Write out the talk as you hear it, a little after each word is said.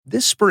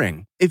This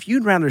spring, if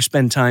you'd rather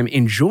spend time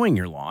enjoying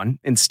your lawn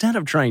instead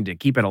of trying to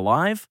keep it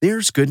alive,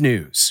 there's good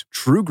news.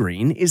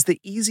 TruGreen is the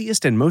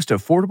easiest and most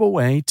affordable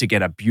way to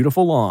get a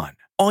beautiful lawn.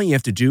 All you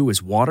have to do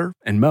is water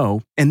and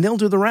mow, and they'll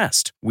do the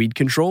rest. Weed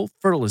control,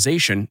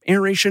 fertilization,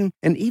 aeration,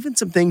 and even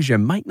some things you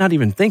might not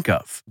even think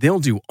of. They'll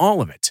do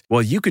all of it,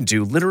 while you can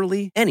do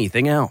literally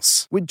anything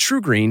else. With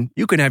TruGreen,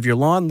 you can have your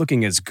lawn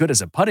looking as good as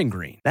a putting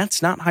green.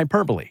 That's not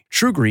hyperbole.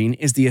 TruGreen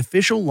is the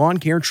official lawn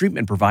care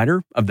treatment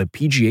provider of the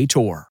PGA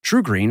Tour.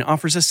 TruGreen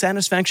offers a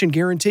satisfaction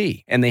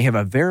guarantee, and they have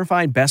a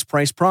verified best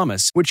price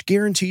promise, which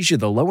guarantees you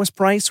the lowest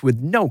price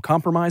with no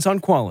compromise on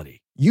quality.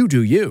 You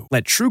do you.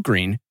 Let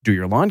TruGreen do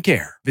your lawn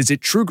care. Visit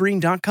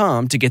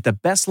TruGreen.com to get the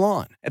best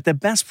lawn at the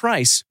best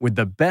price with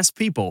the best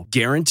people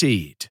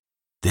guaranteed.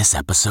 This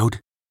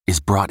episode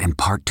is brought in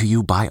part to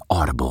you by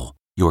Audible,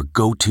 your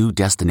go-to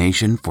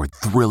destination for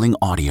thrilling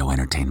audio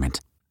entertainment.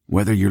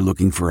 Whether you're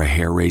looking for a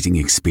hair-raising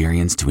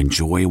experience to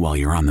enjoy while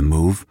you're on the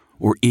move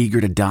or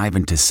eager to dive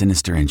into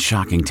sinister and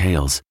shocking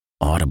tales,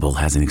 Audible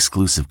has an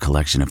exclusive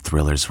collection of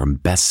thrillers from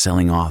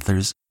best-selling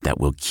authors that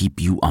will keep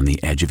you on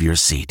the edge of your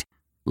seat.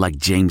 Like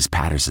James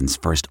Patterson's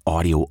first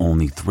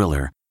audio-only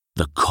thriller,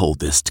 The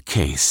Coldest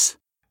Case.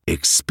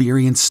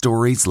 Experience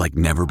stories like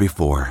never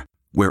before,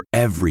 where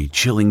every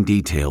chilling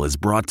detail is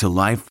brought to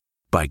life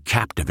by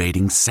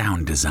captivating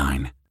sound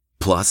design.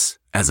 Plus,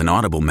 as an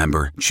Audible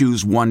member,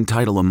 choose one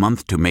title a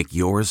month to make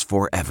yours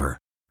forever.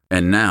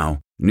 And now,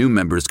 new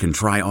members can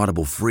try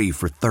Audible free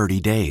for 30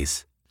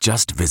 days.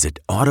 Just visit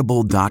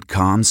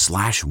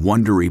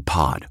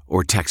audible.com/WonderyPod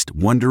or text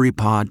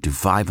WonderyPod to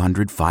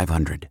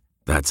 500-500.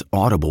 That's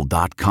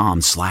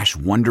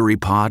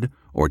audible.com/WonderyPod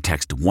or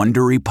text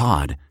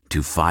WonderyPod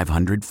to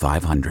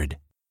 500-500.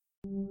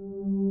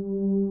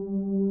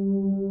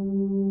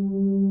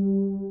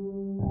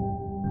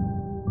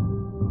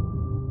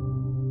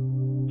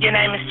 Your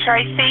name is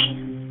Tracy?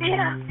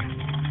 Yeah.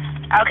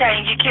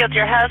 Okay, you killed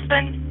your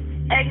husband?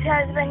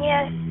 Ex-husband,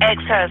 yes.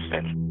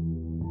 Ex-husband.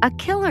 A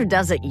killer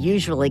doesn't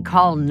usually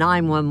call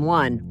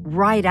 911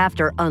 right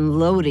after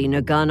unloading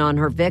a gun on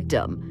her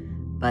victim.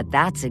 But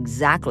that's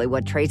exactly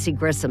what Tracy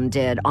Grissom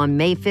did on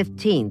May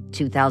 15,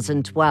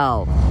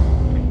 2012.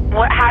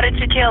 How did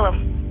you kill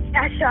him?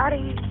 I shot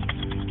him.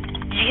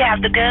 You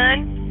have the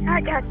gun?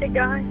 I got the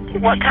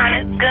gun. What kind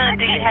of gun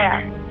do you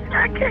have?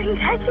 I couldn't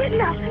take it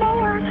no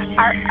more.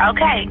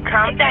 Okay,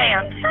 calm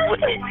down.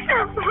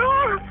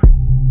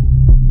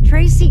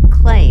 Tracy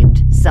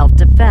claimed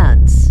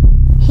self-defense.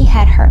 He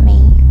had hurt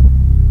me.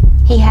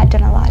 He had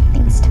done a lot of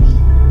things to me.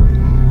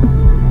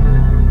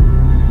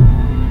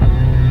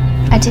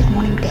 I didn't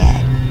want him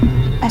dead.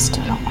 I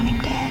still don't want him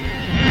dead.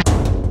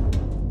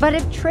 But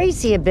if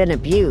Tracy had been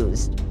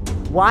abused,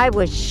 why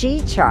was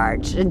she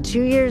charged and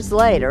 2 years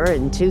later,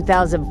 in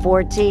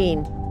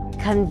 2014,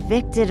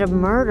 convicted of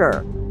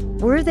murder?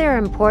 Were there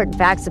important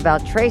facts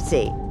about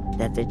Tracy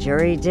that the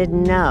jury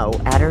didn't know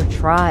at her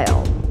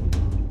trial?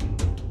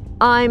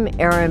 I'm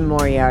Erin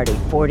Moriarty,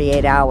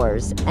 48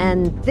 Hours,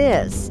 and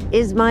this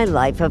is My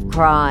Life of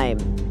Crime.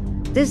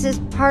 This is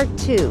part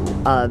 2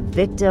 of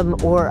Victim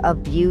or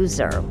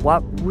Abuser,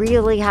 what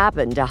really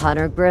happened to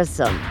Hunter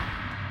Grissom.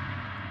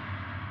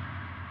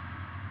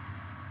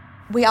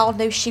 We all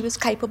knew she was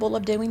capable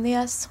of doing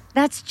this.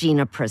 That's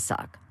Gina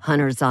Prissock,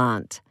 Hunter's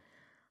aunt.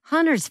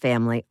 Hunter's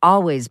family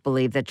always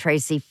believed that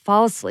Tracy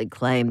falsely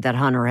claimed that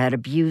Hunter had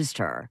abused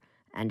her,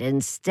 and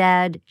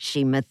instead,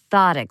 she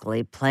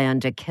methodically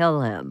planned to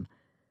kill him.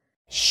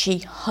 She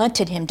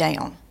hunted him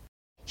down.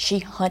 She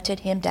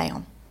hunted him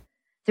down.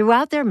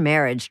 Throughout their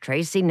marriage,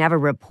 Tracy never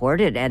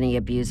reported any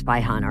abuse by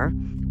Hunter.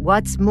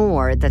 What's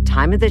more, at the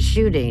time of the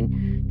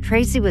shooting,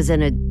 Tracy was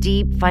in a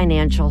deep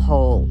financial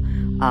hole,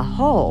 a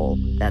hole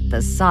that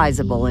the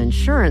sizable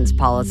insurance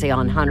policy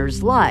on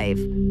Hunter's life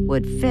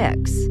would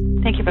fix.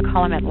 Thank you for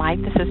calling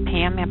MetLife. This is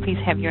Pam. May I please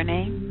have your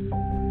name?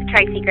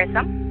 Tracy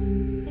Grissom.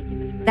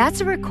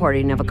 That's a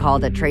recording of a call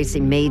that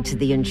Tracy made to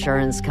the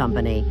insurance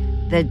company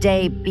the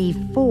day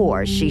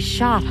before she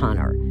shot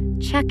Hunter,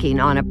 checking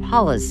on a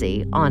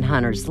policy on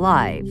Hunter's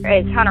life.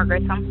 It's Hunter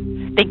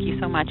Grissom. Thank you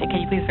so much. And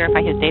can you please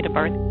verify his date of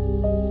birth?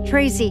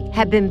 Tracy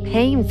had been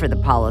paying for the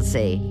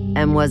policy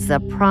and was the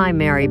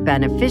primary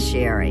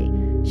beneficiary.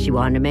 She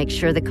wanted to make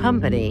sure the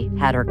company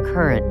had her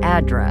current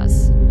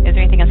address. Is there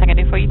anything else I can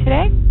do for you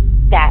today?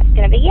 That's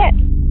going to be it.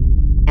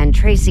 And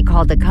Tracy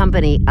called the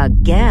company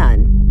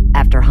again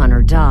after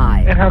Hunter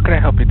died. And how can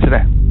I help you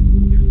today?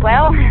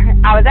 Well,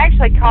 I was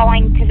actually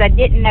calling because I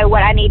didn't know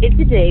what I needed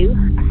to do.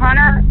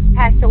 Hunter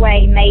passed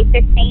away May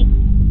 15th,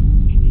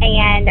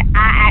 and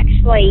I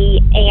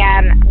actually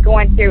am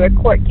going through a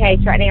court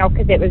case right now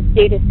because it was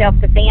due to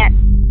self-defense.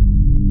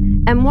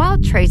 And while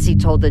Tracy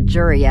told the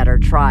jury at her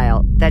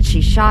trial that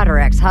she shot her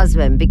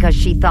ex-husband because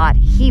she thought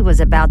he was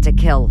about to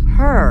kill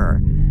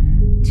her,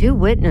 2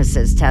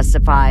 witnesses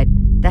testified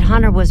that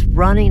Hunter was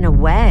running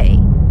away.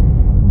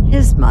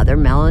 His mother,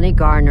 Melanie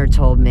Gardner,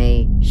 told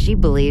me she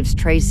believes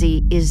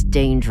Tracy is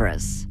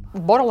dangerous.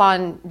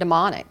 Borderline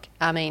demonic.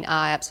 I mean,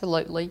 I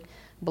absolutely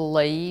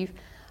believe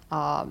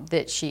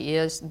that she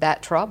is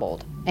that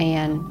troubled.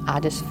 And I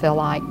just feel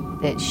like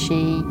that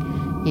she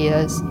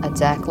is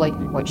exactly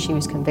what she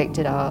was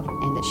convicted of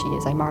and that she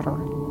is a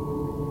murderer.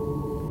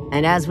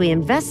 And as we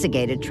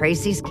investigated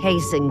Tracy's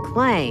case and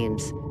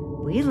claims,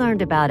 we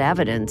learned about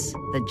evidence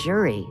the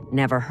jury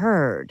never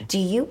heard. Do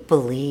you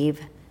believe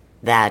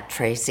that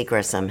Tracy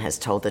Grissom has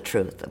told the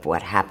truth of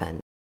what happened?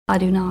 I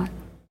do not.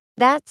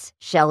 That's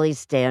Shelley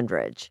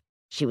Standridge.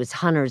 She was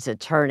Hunter's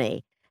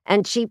attorney,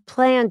 and she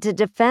planned to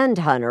defend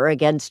Hunter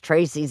against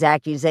Tracy's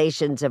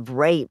accusations of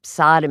rape,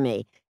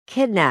 sodomy,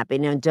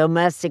 kidnapping, and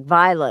domestic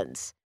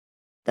violence.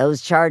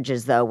 Those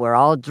charges, though, were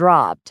all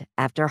dropped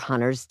after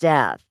Hunter's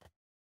death.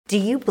 Do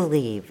you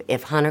believe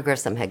if Hunter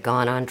Grissom had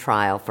gone on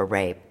trial for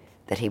rape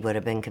that he would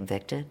have been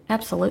convicted?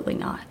 Absolutely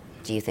not.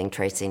 Do you think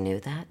Tracy knew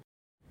that?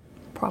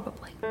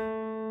 Probably.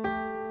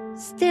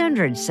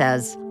 Standridge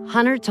says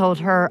Hunter told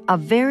her a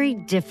very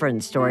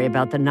different story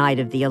about the night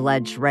of the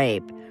alleged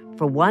rape.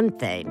 For one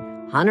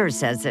thing, Hunter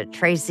says that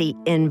Tracy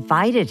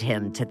invited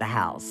him to the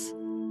house.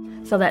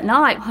 So that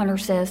night, Hunter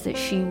says that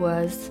she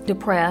was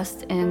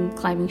depressed and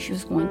claiming she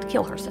was going to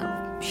kill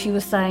herself. She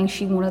was saying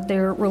she wanted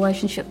their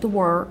relationship to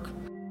work.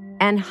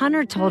 And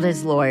Hunter told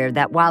his lawyer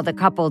that while the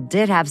couple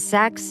did have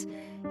sex,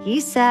 he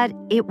said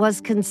it was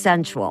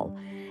consensual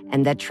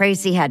and that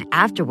Tracy had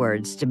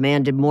afterwards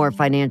demanded more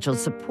financial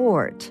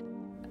support.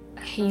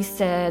 He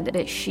said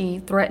that she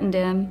threatened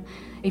him,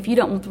 if you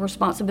don't want the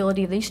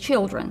responsibility of these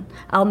children,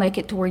 I'll make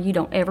it to where you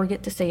don't ever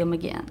get to see them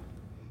again.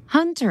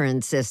 Hunter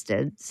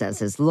insisted, says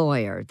his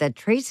lawyer, that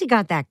Tracy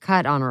got that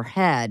cut on her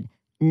head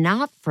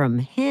not from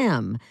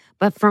him,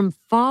 but from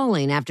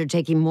falling after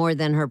taking more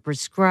than her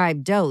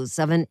prescribed dose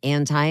of an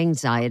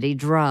anti-anxiety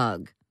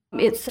drug.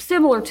 It's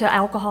similar to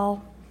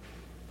alcohol,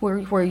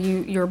 where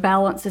your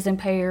balance is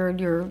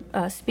impaired, your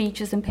speech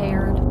is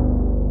impaired.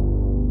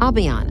 I'll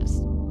be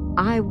honest.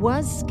 I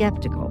was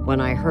skeptical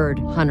when I heard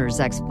Hunter's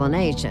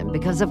explanation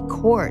because, of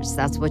course,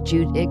 that's what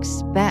you'd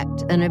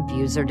expect an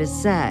abuser to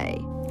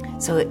say.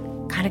 So it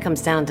kind of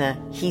comes down to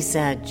he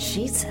said,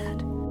 she said.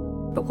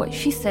 But what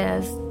she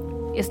says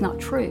is not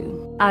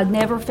true. I've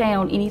never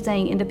found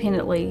anything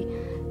independently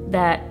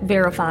that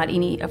verified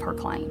any of her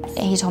claims.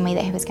 He told me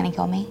that he was going to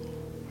kill me.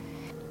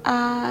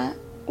 I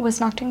was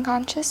knocked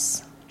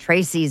unconscious.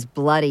 Tracy's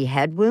bloody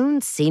head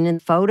wound seen in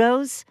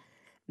photos?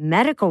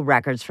 Medical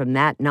records from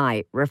that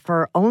night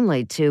refer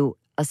only to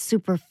a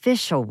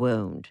superficial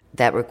wound.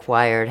 That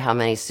required how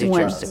many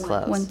sutures to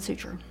close? One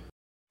suture.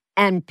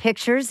 And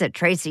pictures that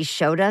Tracy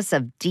showed us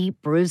of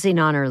deep bruising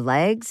on her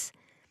legs?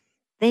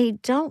 They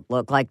don't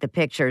look like the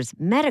pictures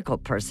medical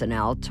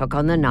personnel took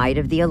on the night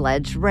of the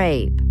alleged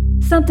rape.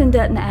 Something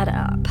doesn't add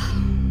up.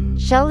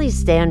 Shelley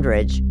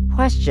Standridge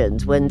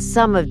questions when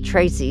some of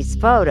Tracy's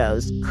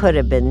photos could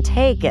have been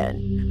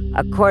taken.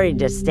 According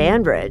to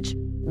Standridge,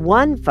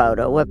 one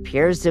photo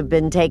appears to have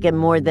been taken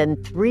more than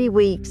 3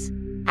 weeks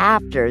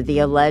after the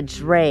alleged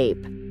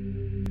rape.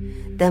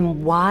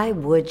 Then why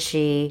would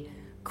she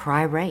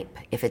cry rape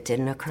if it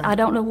didn't occur? I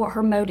don't know what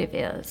her motive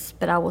is,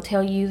 but I will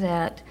tell you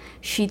that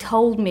she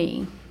told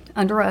me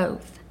under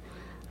oath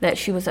that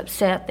she was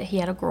upset that he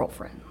had a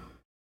girlfriend.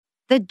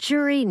 The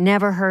jury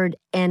never heard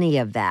any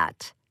of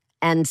that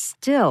and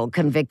still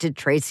convicted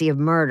Tracy of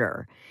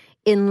murder.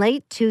 In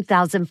late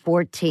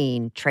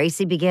 2014,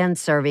 Tracy began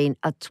serving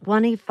a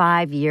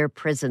 25-year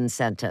prison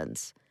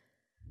sentence.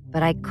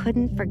 But I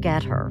couldn't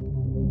forget her.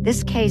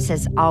 This case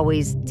has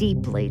always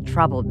deeply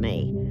troubled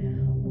me.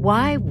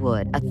 Why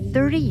would a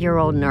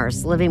 30-year-old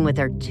nurse living with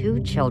her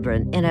 2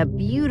 children in a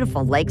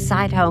beautiful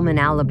lakeside home in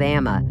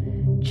Alabama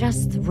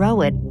just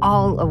throw it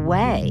all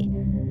away?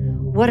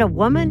 Would a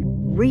woman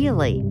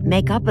really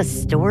make up a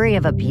story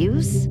of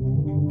abuse?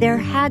 There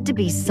had to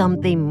be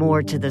something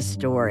more to the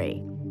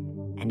story.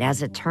 And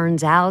as it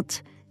turns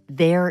out,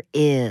 there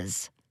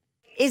is.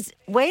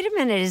 Wait a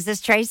minute, is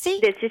this Tracy?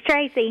 This is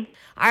Tracy.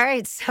 All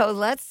right, so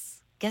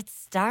let's get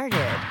started.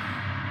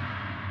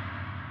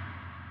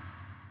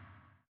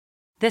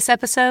 This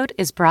episode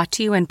is brought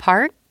to you in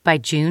part by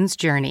June's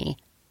Journey.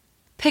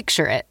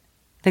 Picture it,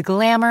 the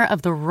glamour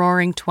of the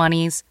roaring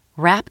 20s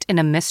wrapped in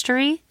a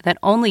mystery that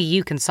only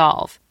you can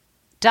solve.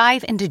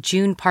 Dive into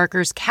June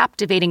Parker's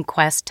captivating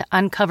quest to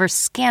uncover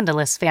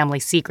scandalous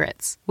family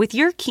secrets. With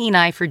your keen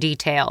eye for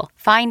detail,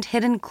 find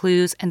hidden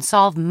clues and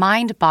solve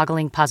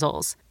mind-boggling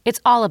puzzles.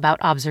 It's all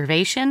about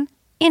observation,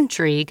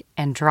 intrigue,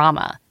 and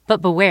drama.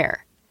 But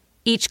beware.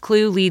 Each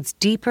clue leads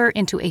deeper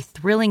into a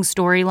thrilling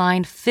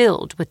storyline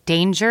filled with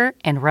danger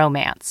and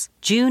romance.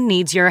 June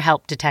needs your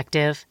help,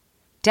 detective.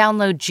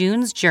 Download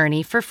June's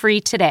Journey for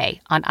free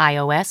today on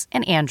iOS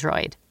and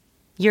Android.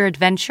 Your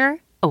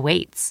adventure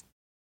awaits.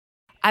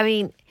 I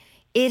mean,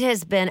 it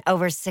has been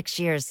over 6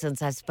 years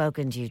since I've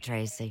spoken to you,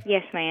 Tracy.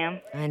 Yes,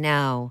 ma'am. I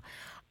know.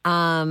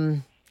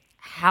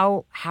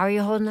 How are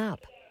you holding up?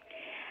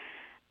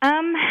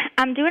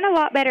 I'm doing a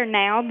lot better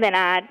now than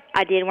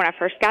I did when I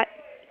first got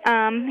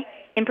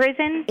in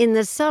prison. In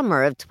the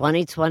summer of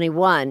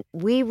 2021,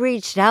 we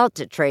reached out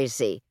to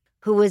Tracy,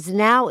 who is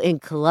now in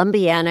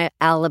Columbiana,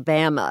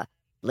 Alabama,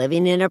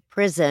 living in a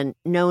prison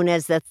known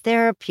as the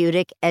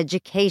Therapeutic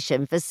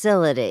Education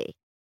Facility.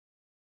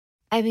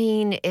 I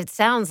mean, it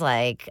sounds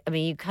like,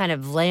 you kind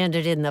of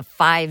landed in the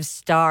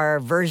 5-star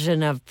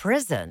version of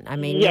prison.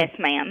 Yes,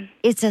 ma'am.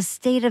 It's a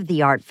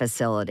state-of-the-art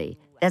facility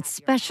that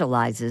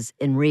specializes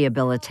in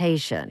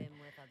rehabilitation.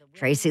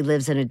 Tracy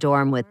lives in a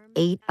dorm with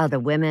 8 other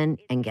women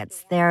and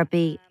gets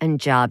therapy and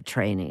job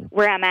training.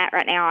 Where I'm at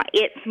right now,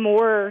 it's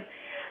more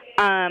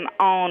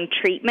on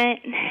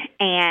treatment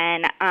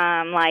and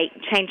like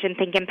changing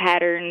thinking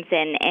patterns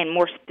and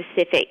more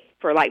specific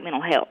for like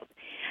mental health.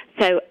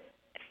 So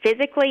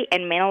physically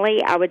and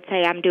mentally, I would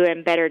say I'm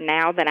doing better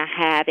now than I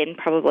have in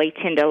probably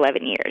 10 to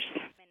 11 years.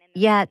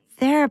 Yet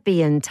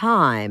therapy and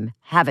time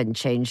haven't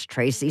changed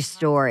Tracy's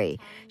story.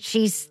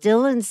 She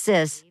still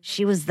insists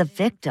she was the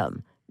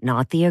victim,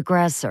 not the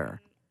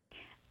aggressor.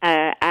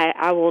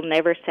 I will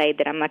never say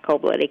that I'm a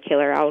cold-blooded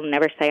killer. I will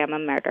never say I'm a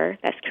murderer.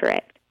 That's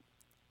correct.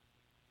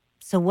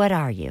 So what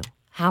are you?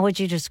 How would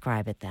you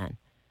describe it then?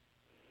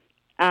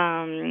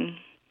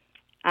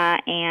 I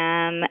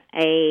am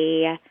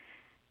a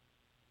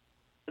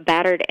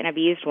battered and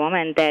abused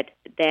woman that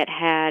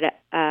had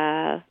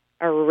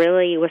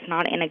really was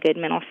not in a good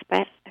mental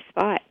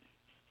spot.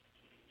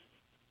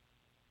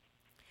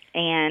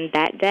 And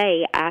that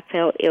day, I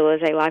felt it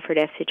was a life or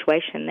death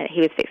situation, that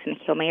he was fixing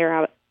to kill me,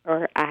 or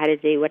I had to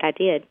do what I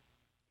did.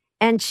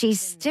 And she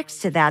sticks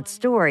to that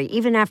story,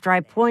 even after I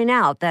point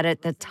out that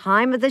at the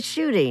time of the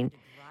shooting,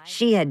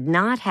 she had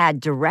not had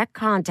direct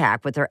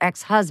contact with her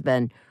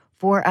ex-husband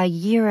for a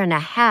year and a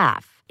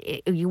half.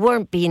 You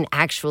weren't being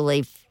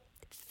actually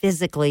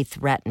physically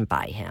threatened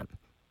by him.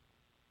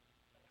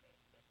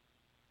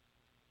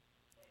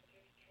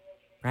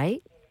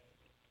 Right?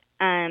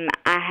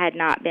 I had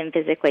not been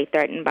physically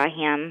threatened by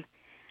him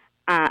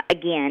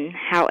again.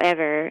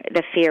 However,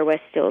 the fear was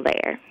still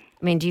there.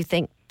 Do you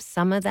think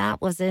some of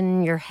that was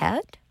in your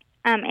head?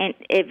 And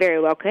it very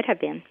well could have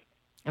been.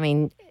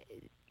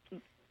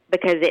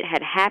 Because it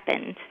had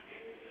happened.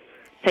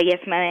 So, yes,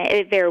 ma'am,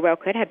 it very well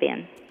could have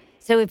been.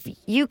 So if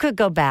you could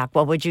go back,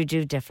 what would you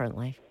do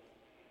differently?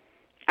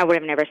 I would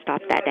have never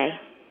stopped that day.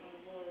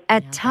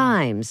 At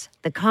times,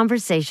 the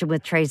conversation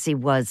with Tracy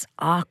was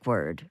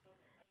awkward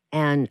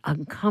and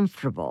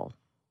uncomfortable.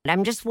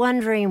 I'm just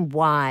wondering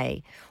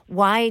why.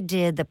 Why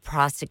did the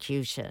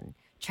prosecution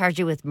charge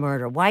you with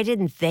murder? Why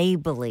didn't they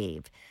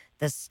believe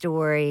the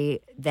story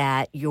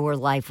that your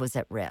life was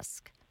at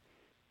risk?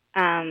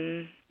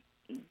 That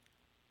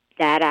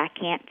I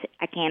can't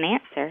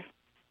answer.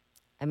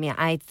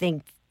 I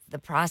think the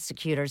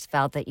prosecutors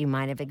felt that you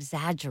might have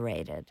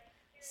exaggerated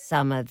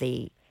some of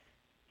the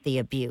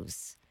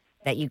abuse,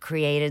 that you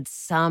created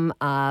some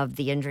of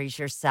the injuries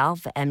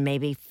yourself and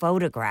maybe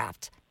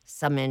photographed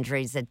some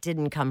injuries that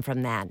didn't come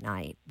from that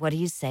night. What do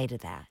you say to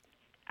that?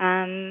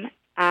 I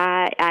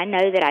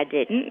know that I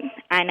didn't.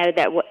 I know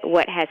that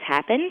what has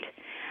happened,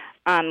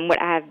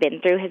 what I have been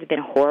through has been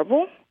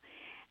horrible,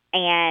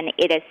 and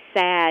it is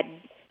sad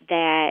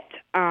that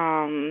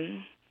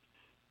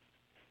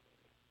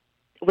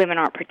women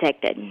aren't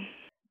protected.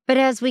 But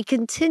as we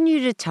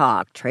continue to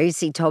talk,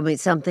 Tracy told me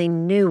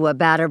something new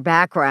about her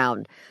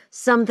background,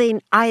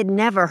 something I had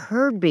never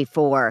heard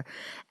before.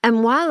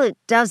 And while it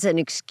doesn't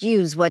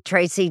excuse what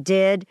Tracy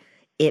did,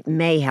 it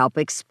may help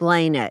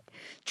explain it.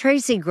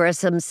 Tracy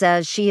Grissom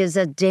says she is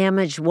a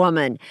damaged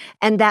woman,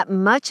 and that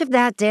much of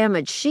that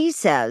damage, she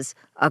says,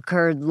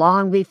 occurred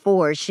long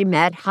before she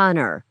met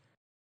Hunter.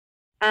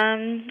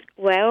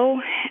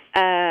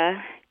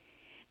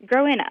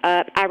 Growing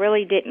up, I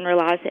really didn't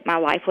realize that my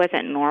life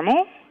wasn't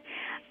normal.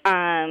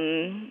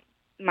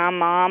 My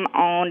mom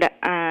owned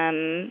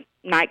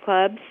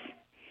nightclubs,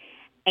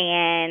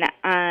 and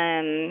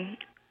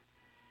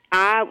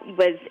I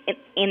was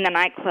in the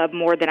nightclub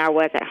more than I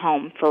was at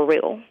home, for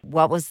real.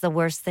 What was the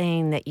worst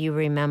thing that you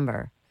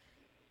remember?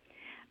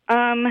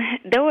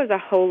 There was a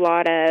whole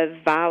lot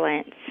of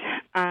violence.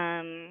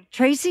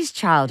 Tracy's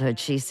childhood,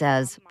 she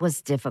says,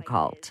 was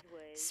difficult,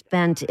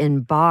 spent in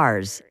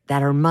bars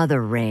that her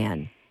mother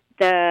ran.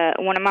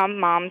 One of my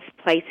mom's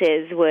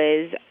places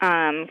was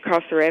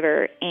across the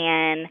river,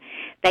 and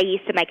they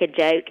used to make a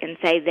joke and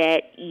say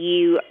that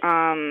you,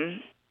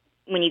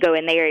 when you go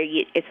in there,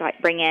 it's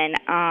like bringing,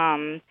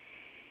 that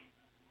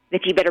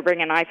you better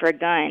bring a knife or a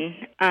gun,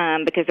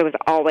 because there was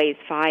always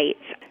fights.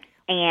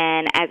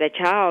 And as a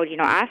child,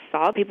 I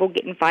saw people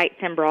get in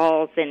fights and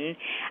brawls, and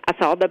I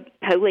saw the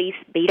police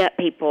beat up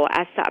people.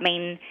 I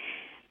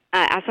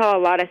saw a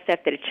lot of stuff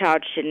that a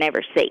child should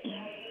never see.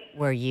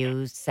 Were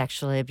you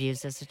sexually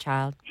abused as a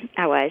child?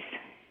 I was.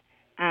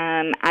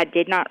 I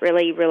did not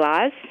really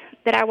realize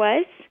that I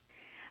was.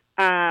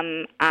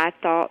 I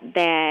thought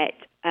that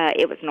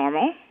it was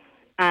normal.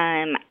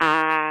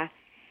 At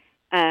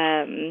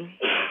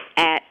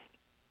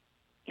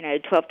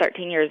 12,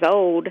 13 years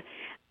old,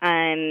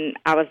 I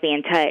was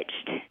being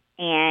touched,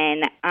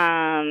 and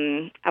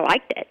I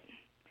liked it.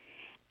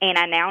 And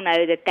I now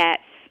know that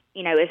that's,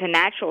 is a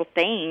natural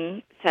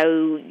thing,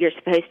 so you're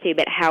supposed to,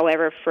 but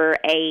however, for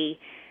a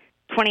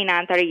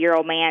 29,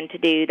 30-year-old man to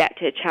do that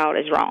to a child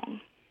is wrong.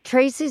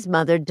 Tracy's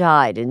mother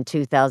died in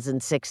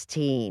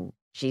 2016.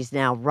 She's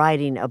now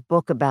writing a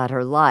book about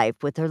her life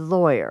with her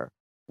lawyer,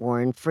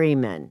 Warren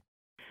Freeman.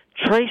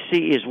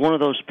 Tracy is one of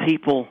those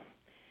people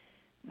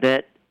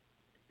that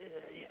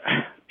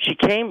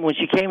when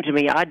she came to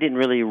me, I didn't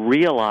really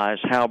realize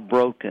how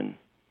broken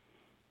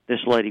this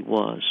lady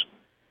was.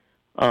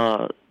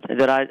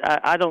 That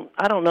I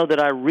don't know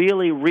that I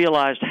really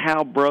realized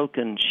how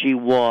broken she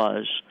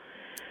was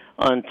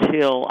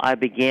until I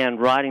began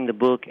writing the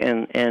book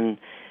and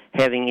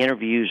having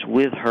interviews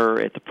with her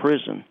at the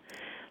prison.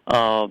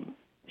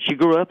 She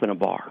grew up in a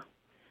bar.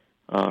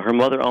 Her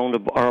mother owned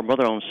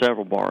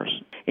several bars.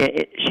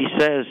 She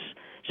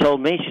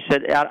told me,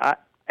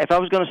 if I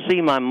was going to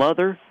see my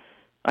mother,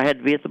 I had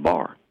to be at the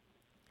bar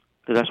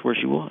because that's where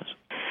she was.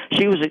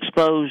 She was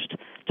exposed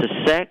to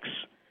sex,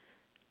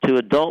 to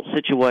adult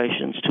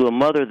situations, to a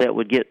mother that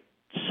would get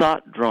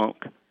sot drunk,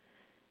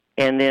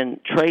 and then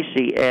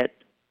Tracy, as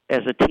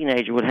a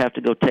teenager, would have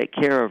to go take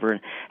care of her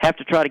and have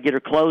to try to get her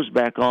clothes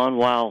back on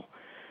while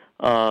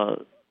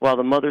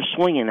the mother's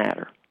swinging at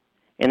her,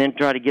 and then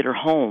try to get her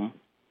home,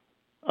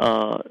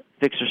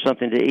 fix her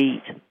something to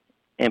eat,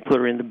 and put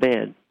her into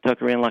bed, tuck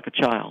her in like a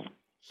child.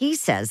 He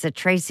says that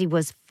Tracy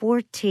was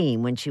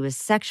 14 when she was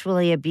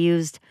sexually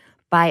abused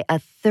by a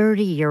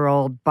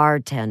 30-year-old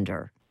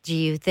bartender. Do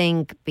you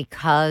think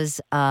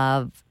because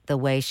of the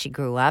way she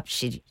grew up,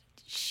 she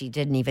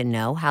didn't even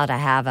know how to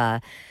have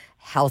a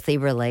healthy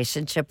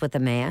relationship with a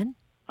man?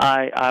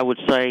 I would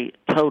say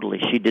totally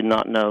she did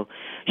not know.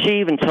 She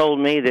even told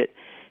me that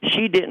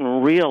she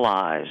didn't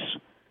realize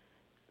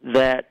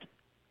that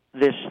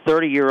this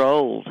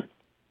 30-year-old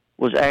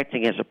was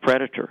acting as a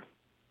predator.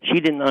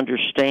 She didn't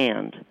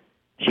understand.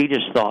 She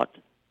just thought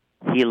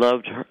he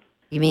loved her.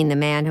 You mean the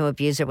man who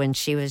abused her when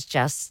she was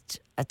just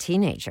a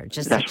teenager,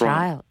 just a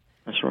child?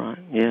 That's right.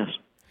 Yes.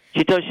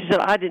 She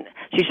said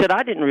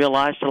I didn't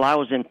realize till I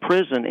was in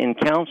prison in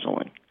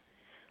counseling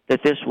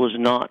that this was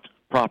not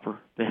proper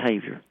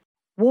behavior.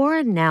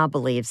 Warren now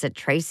believes that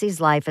Tracy's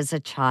life as a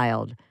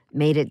child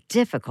made it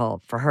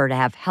difficult for her to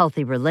have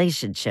healthy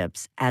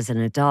relationships as an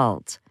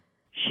adult.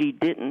 She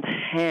didn't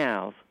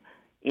have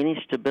any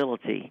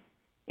stability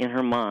in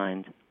her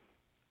mind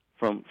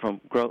from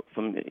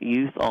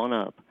youth on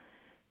up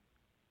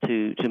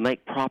to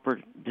make proper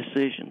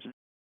decisions.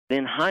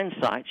 In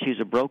hindsight, she's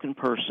a broken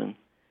person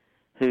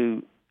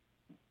who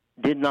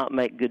did not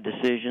make good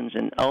decisions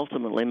and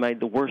ultimately made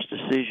the worst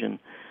decision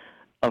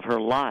of her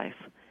life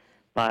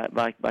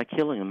by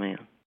killing a man.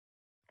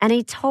 And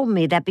he told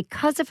me that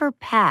because of her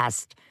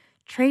past,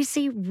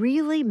 Tracy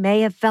really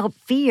may have felt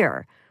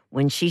fear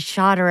when she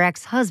shot her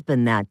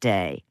ex-husband that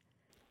day.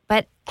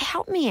 But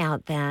help me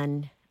out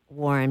then,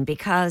 Warren,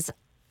 because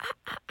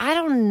I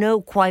don't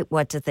know quite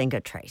what to think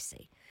of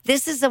Tracy.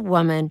 This is a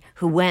woman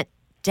who went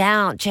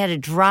down. She had to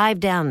drive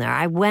down there.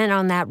 I went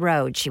on that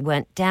road. She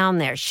went down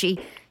there. She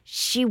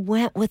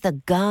went with a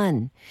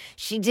gun.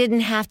 She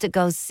didn't have to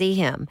go see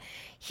him.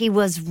 He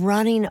was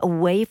running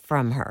away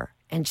from her,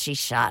 and she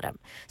shot him.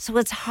 So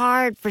it's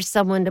hard for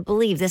someone to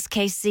believe. This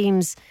case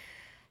seems,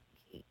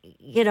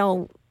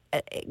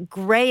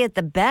 gray at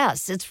the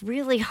best. It's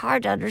really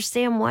hard to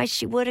understand why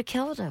she would have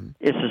killed him.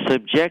 It's a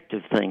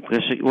subjective thing,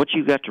 because what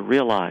you've got to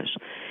realize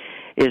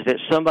is that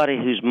somebody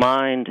whose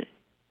mind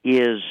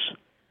is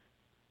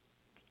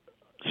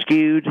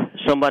skewed,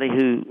 somebody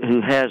who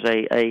has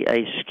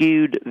a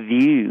skewed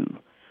view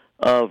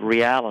of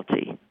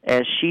reality,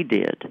 as she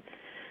did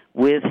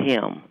with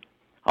him,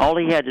 all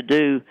he had to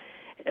do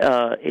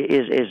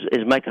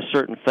is make a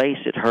certain face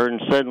at her,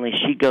 and suddenly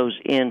she goes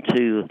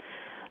into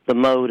the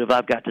mode of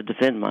I've got to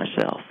defend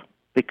myself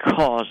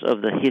because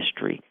of the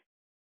history.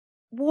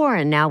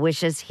 Warren now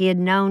wishes he had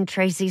known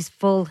Tracy's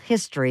full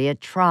history at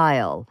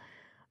trial.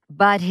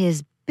 But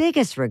his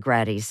biggest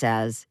regret, he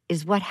says,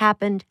 is what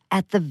happened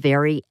at the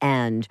very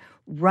end,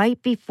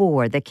 right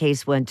before the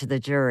case went to the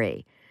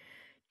jury.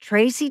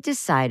 Tracy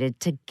decided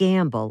to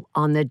gamble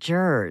on the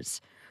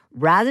jurors.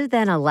 Rather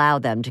than allow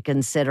them to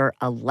consider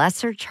a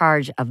lesser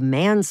charge of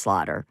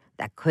manslaughter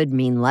that could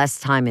mean less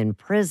time in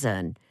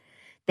prison,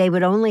 they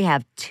would only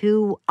have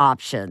two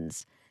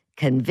options: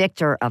 convict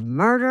her of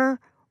murder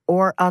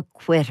or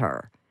acquit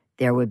her.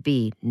 There would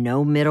be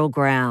no middle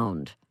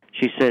ground.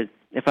 She said,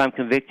 if I'm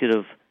convicted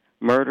of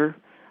murder,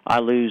 I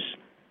lose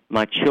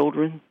my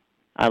children,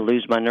 I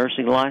lose my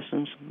nursing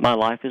license, my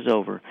life is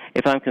over.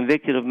 If I'm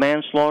convicted of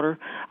manslaughter,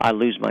 I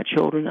lose my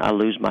children, I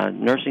lose my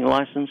nursing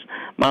license,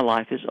 my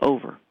life is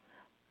over.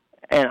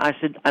 And I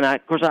said,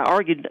 of course I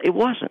argued it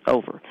wasn't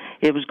over.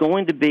 It was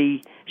going to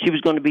be, she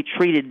was going to be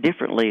treated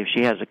differently if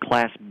she has a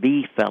Class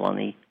B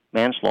felony,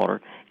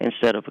 manslaughter,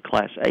 instead of a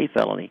Class A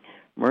felony,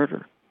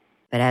 murder.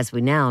 But as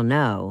we now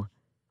know,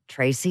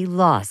 Tracy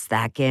lost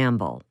that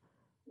gamble.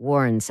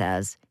 Warren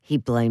says he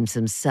blames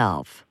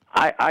himself.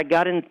 I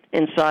got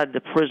inside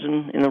the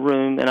prison in the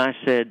room, and I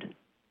said,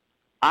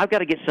 I've got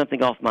to get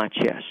something off my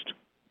chest.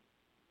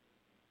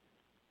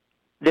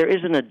 There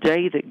isn't a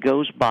day that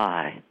goes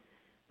by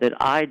that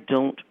I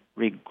don't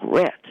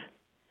regret.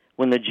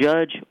 When the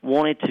judge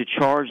wanted to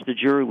charge the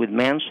jury with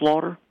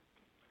manslaughter,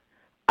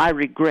 I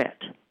regret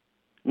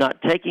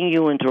not taking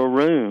you into a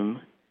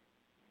room,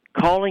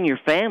 calling your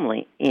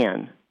family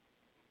in,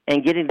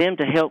 and getting them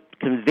to help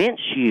convince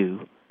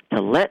you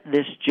to let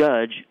this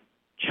judge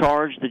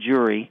charge the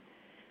jury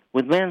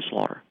with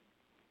manslaughter.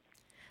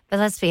 But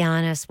let's be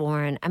honest,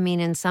 Warren. I mean,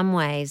 in some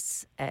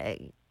ways,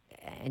 and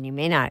you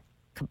may not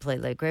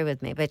completely agree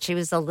with me, but she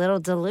was a little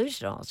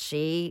delusional.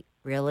 She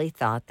really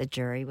thought the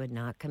jury would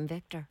not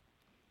convict her.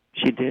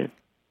 She did.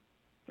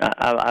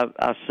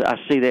 I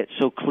see that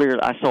so clear.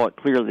 I saw it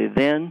clearly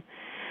then,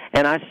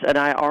 and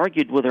I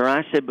argued with her.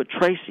 I said, "But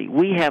Tracy,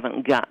 we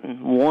haven't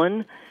gotten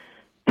one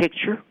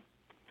picture,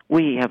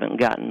 we haven't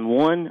gotten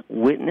one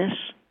witness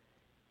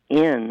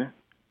in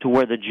to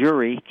where the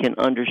jury can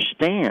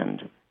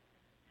understand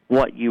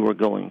what you were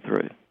going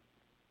through.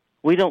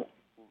 We don't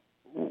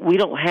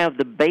have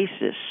the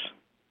basis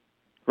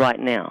right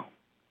now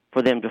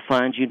for them to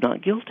find you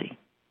not guilty."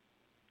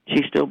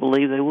 She still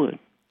believed they would.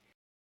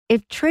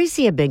 If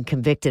Tracy had been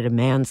convicted of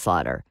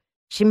manslaughter,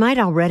 she might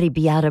already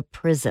be out of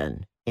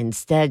prison.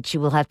 Instead, she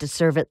will have to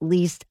serve at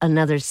least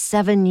another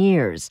 7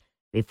 years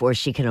before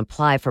she can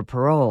apply for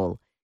parole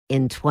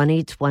in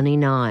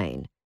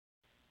 2029.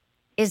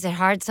 Is it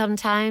hard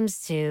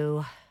sometimes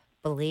to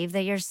believe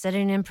that you're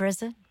sitting in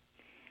prison?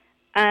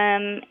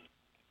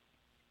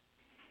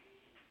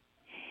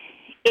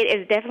 It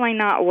is definitely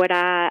not what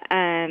I,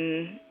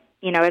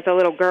 as a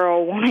little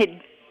girl wanted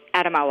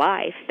out of my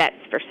life,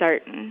 that's for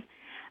certain.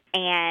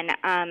 And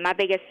my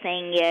biggest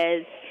thing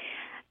is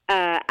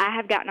I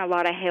have gotten a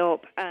lot of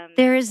help.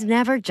 There is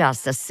never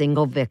just a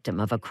single victim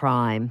of a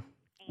crime.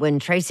 When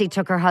Tracy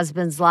took her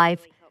husband's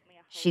life,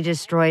 she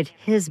destroyed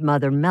his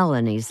mother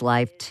Melanie's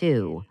life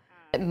too.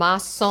 My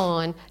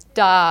son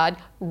died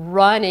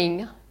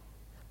running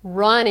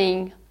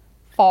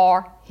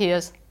for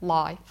his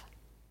life.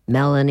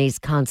 Melanie's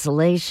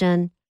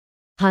consolation,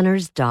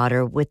 Hunter's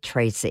daughter with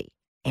Tracy,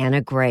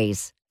 Anna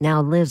Grace,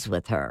 now lives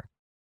with her.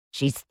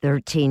 She's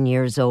 13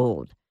 years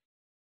old.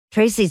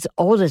 Tracy's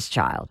oldest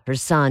child, her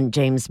son,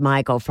 James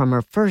Michael, from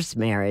her first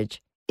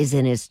marriage, is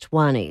in his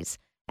 20s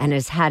and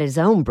has had his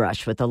own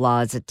brush with the law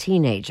as a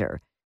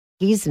teenager.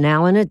 He's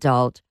now an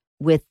adult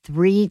with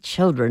 3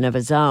 children of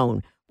his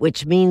own,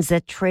 which means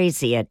that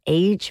Tracy, at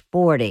age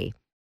 40,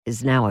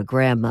 is now a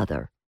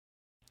grandmother.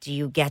 Do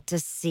you get to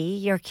see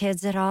your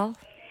kids at all?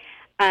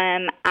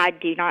 I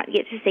do not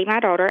get to see my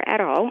daughter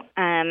at all.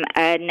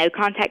 A no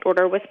contact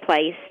order was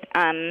placed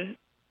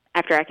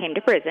after I came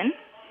to prison.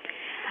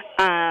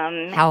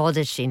 How old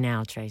is she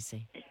now,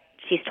 Tracy?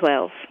 She's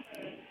 12.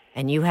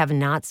 And you have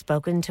not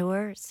spoken to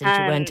her since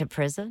you went to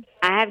prison?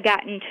 I have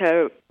gotten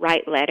to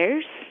write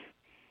letters,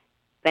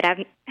 but I've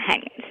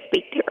had to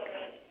speak to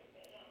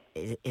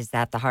her. Is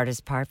that the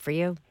hardest part for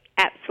you?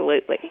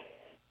 Absolutely.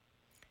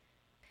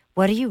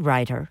 What do you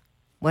write her?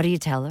 What do you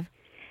tell her?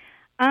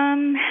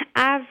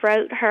 I've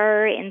wrote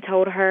her and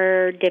told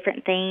her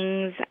different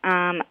things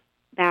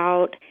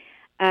about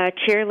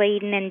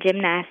cheerleading and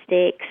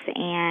gymnastics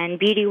and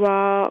beauty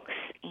walks,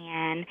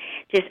 and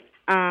just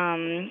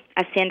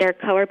I send her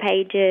color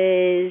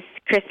pages,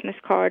 Christmas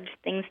cards,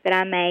 things that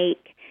I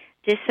make,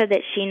 just so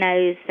that she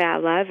knows that I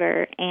love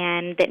her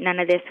and that none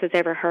of this was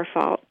ever her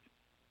fault.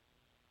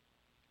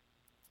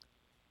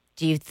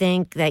 Do you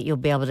think that you'll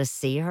be able to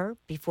see her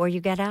before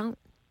you get out?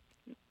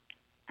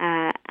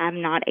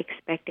 I'm not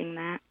expecting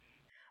that.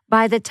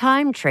 By the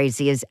time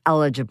Tracy is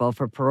eligible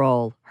for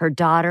parole, her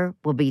daughter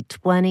will be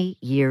 20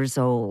 years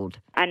old.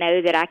 I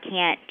know that I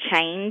can't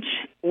change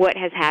what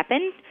has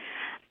happened.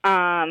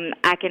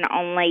 I can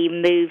only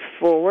move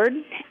forward.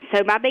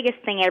 So my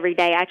biggest thing every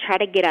day, I try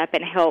to get up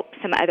and help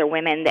some other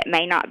women that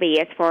may not be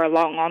as far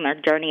along on their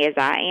journey as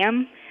I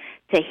am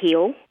to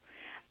heal.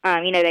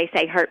 They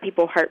say hurt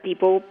people,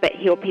 but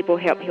heal people,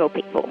 help heal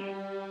people.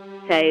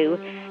 So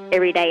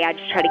every day I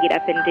just try to get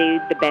up and do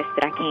the best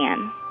that I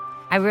can.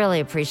 I really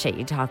appreciate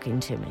you talking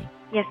to me.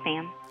 Yes,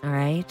 ma'am. All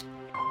right?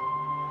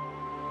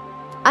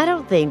 I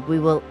don't think we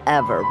will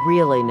ever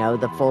really know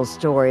the full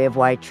story of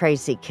why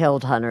Tracy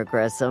killed Hunter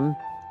Grissom.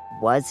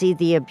 Was he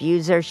the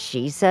abuser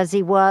she says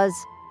he was?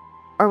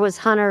 Or was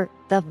Hunter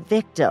the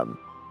victim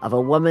of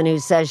a woman who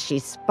says she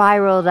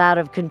spiraled out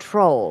of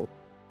control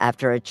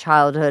after a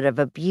childhood of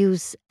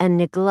abuse and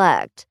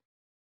neglect?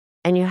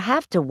 And you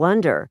have to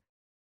wonder,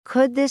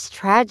 could this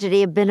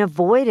tragedy have been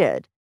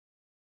avoided?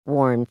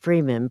 Warren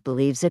Freeman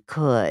believes it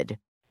could.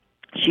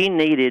 She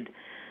needed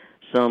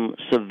some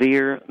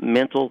severe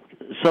mental...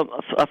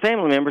 a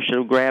family member should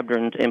have grabbed her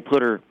and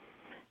put her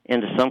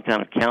into some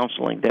kind of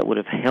counseling that would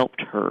have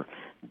helped her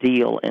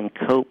deal and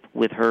cope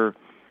with her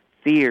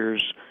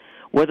fears,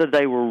 whether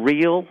they were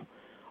real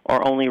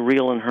or only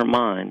real in her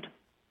mind.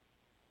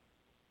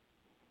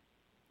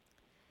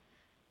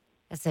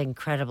 That's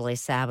incredibly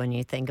sad when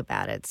you think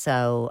about it.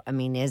 So,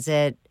 is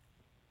it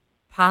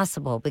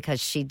possible because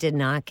she did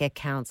not get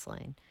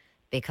counseling,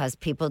 because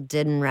people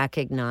didn't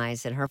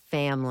recognize, and her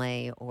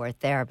family or a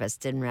therapist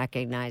didn't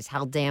recognize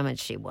how damaged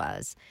she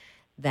was,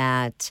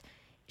 that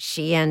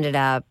she ended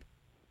up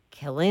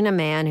killing a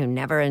man who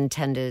never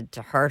intended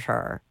to hurt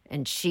her,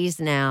 and she's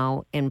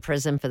now in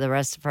prison for the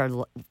rest of her,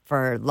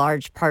 for a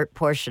large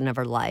portion of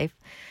her life,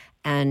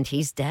 and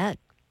he's dead.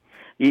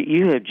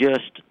 You have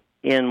just,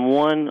 in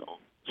one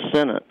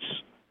sentence,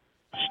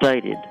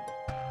 stated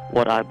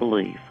what I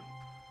believe.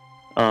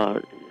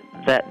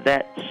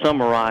 That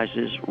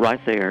summarizes right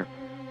there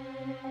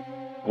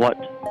what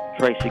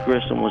Tracy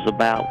Grissom was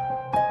about.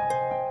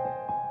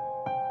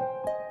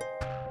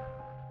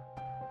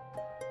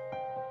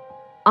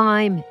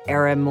 I'm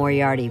Erin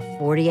Moriarty,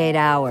 48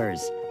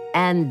 Hours,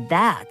 and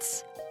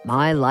that's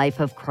My Life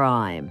of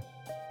Crime.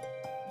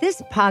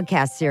 This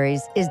podcast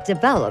series is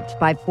developed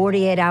by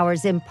 48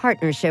 Hours in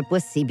partnership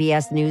with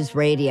CBS News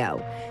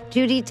Radio.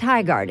 Judy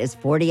Tygard is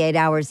 48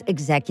 Hours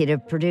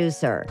executive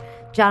producer.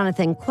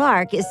 Jonathan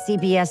Clark is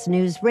CBS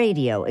News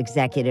Radio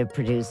executive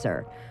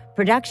producer.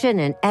 Production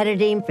and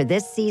editing for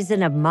this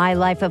season of My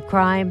Life of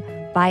Crime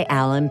by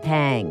Alan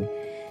Pang.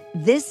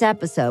 This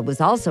episode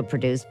was also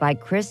produced by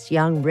Chris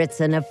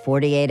Young-Ritson of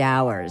 48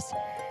 Hours.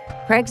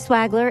 Craig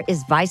Swagler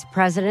is vice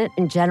president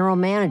and general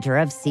manager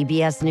of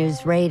CBS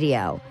News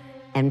Radio.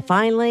 And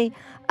finally,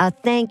 a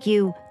thank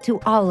you to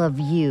all of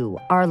you,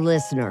 our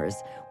listeners.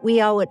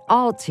 We owe it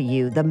all to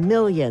you, the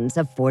millions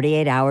of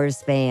 48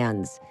 Hours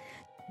fans.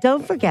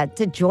 Don't forget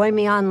to join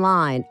me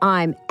online.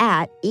 I'm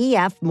at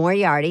EF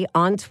Moriarty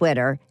on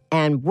Twitter,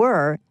 and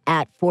we're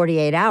at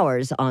 48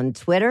 Hours on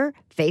Twitter,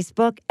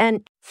 Facebook,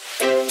 and...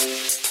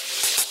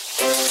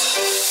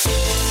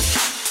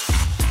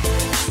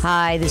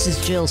 Hi, this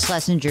is Jill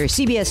Schlesinger,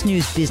 CBS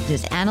News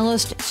business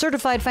analyst,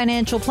 certified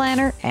financial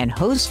planner, and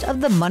host of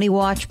the Money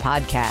Watch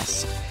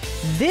podcast.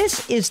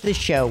 This is the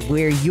show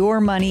where your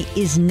money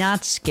is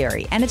not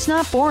scary and it's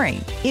not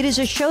boring. It is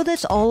a show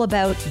that's all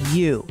about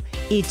you.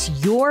 It's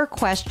your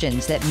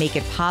questions that make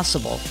it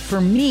possible for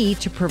me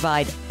to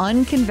provide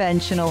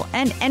unconventional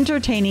and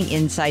entertaining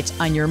insights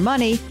on your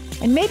money,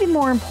 and maybe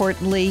more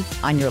importantly,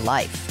 on your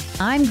life.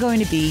 I'm going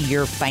to be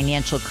your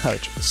financial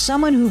coach,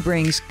 someone who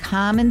brings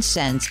common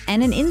sense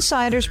and an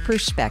insider's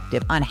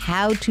perspective on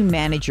how to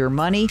manage your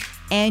money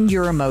and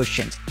your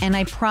emotions. And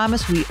I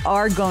promise we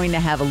are going to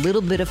have a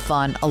little bit of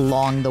fun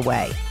along the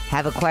way.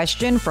 Have a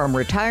question from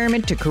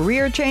retirement to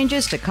career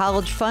changes to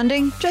college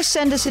funding? Just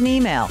send us an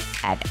email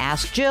at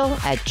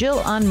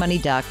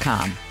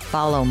askjill@jillonmoney.com.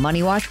 Follow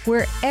Money Watch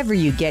wherever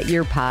you get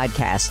your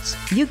podcasts.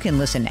 You can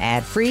listen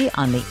ad-free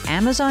on the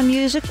Amazon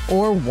Music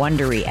or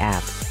Wondery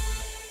app.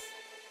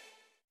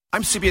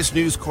 I'm CBS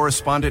News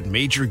correspondent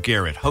Major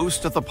Garrett,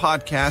 host of the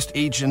podcast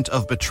Agent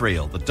of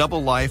Betrayal, The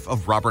Double Life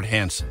of Robert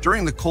Hanssen.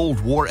 During the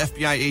Cold War,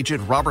 FBI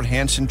agent Robert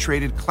Hanssen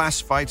traded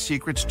classified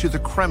secrets to the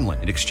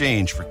Kremlin in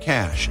exchange for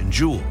cash and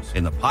jewels.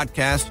 In the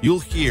podcast, you'll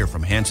hear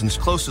from Hanssen's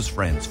closest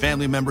friends,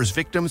 family members,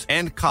 victims,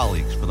 and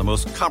colleagues for the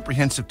most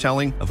comprehensive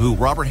telling of who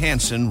Robert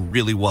Hanssen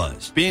really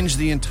was. Binge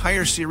the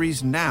entire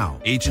series now.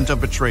 Agent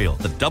of Betrayal,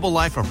 The Double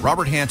Life of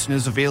Robert Hanssen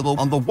is available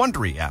on the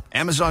Wondery app,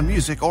 Amazon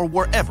Music, or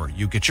wherever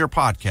you get your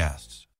podcasts.